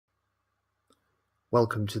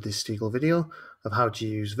Welcome to this Steegle video of how to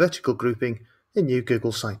use vertical grouping in new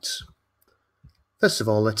Google Sites. First of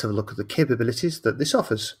all, let's have a look at the capabilities that this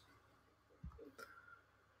offers.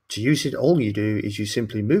 To use it, all you do is you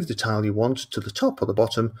simply move the tile you want to the top or the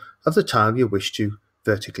bottom of the tile you wish to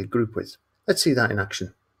vertically group with. Let's see that in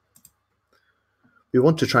action. We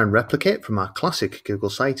want to try and replicate from our classic Google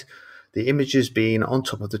site the images being on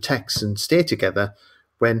top of the text and stay together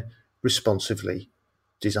when responsively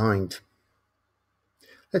designed.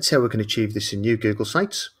 Let's see how we can achieve this in new Google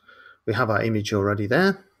Sites. We have our image already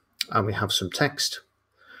there, and we have some text.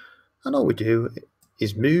 And all we do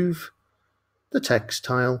is move the text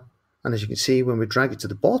tile, and as you can see, when we drag it to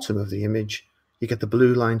the bottom of the image, you get the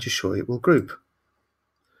blue line to show it will group.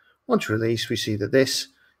 Once released, we see that this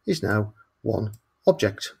is now one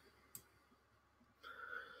object.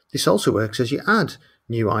 This also works as you add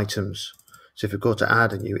new items. So if we go to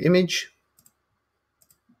add a new image,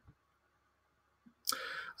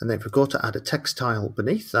 and then if we go to add a text tile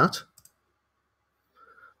beneath that,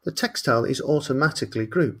 the text tile is automatically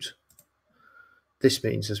grouped. This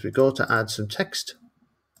means as we go to add some text,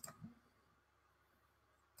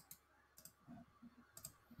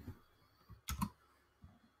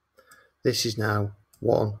 this is now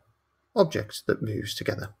one object that moves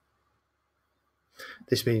together.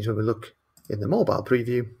 This means when we look in the mobile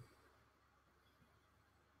preview,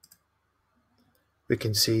 we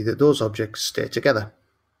can see that those objects stay together.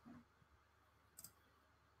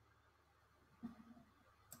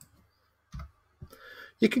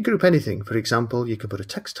 You can group anything. For example, you can put a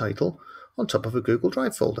text title on top of a Google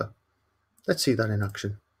Drive folder. Let's see that in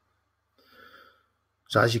action.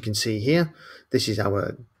 So as you can see here, this is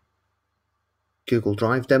our Google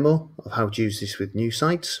Drive demo of how to use this with new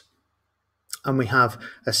sites. And we have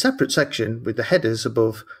a separate section with the headers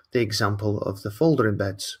above the example of the folder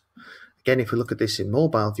embeds. Again, if we look at this in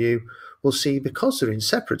mobile view, we'll see because they're in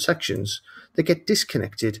separate sections, they get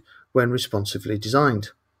disconnected when responsively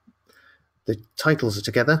designed. The titles are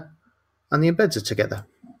together and the embeds are together.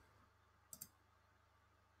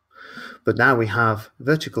 But now we have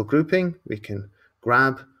vertical grouping. We can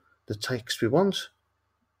grab the text we want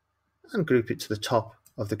and group it to the top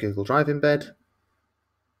of the Google Drive embed.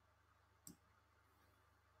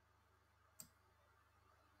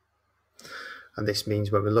 And this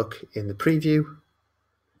means when we look in the preview,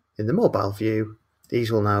 in the mobile view,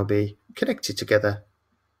 these will now be connected together.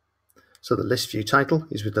 So the list view title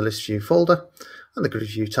is with the list view folder, and the grid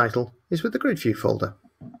view title is with the grid view folder.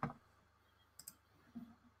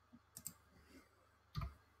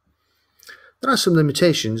 There are some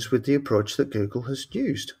limitations with the approach that Google has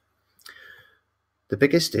used. The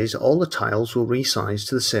biggest is all the tiles will resize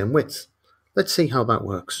to the same width. Let's see how that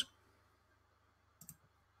works.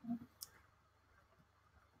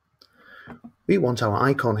 We want our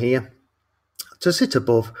icon here to sit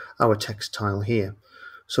above our text tile here.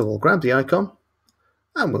 So we'll grab the icon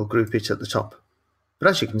and we'll group it at the top. But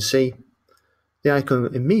as you can see, the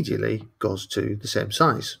icon immediately goes to the same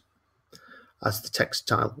size as the text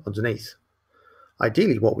tile underneath.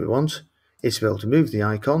 Ideally, what we want is to be able to move the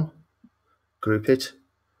icon, group it,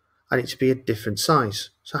 and it to be a different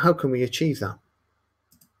size. So how can we achieve that?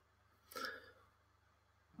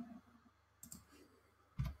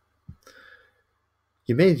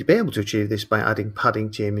 You may be able to achieve this by adding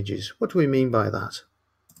padding to images. What do we mean by that?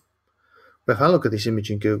 Well, if I look at this image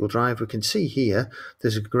in Google Drive, we can see here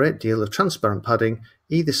there's a great deal of transparent padding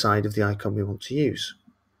either side of the icon we want to use.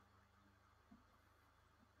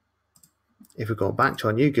 If we go back to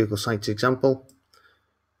our new Google Sites example,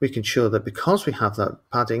 we can show that because we have that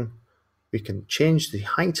padding, we can change the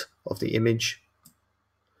height of the image,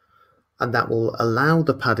 and that will allow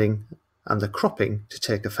the padding and the cropping to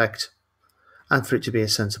take effect and for it to be a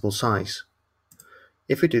sensible size.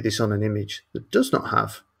 If we do this on an image that does not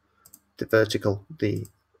have the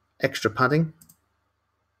extra padding,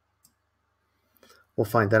 we'll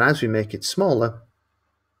find that as we make it smaller,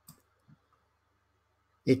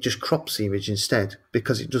 it just crops the image instead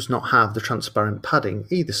because it does not have the transparent padding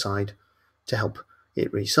either side to help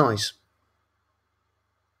it resize.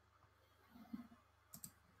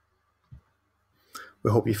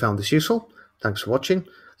 We hope you found this useful. Thanks for watching.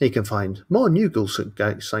 You can find more new Google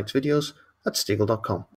Sites videos at Steegle.com.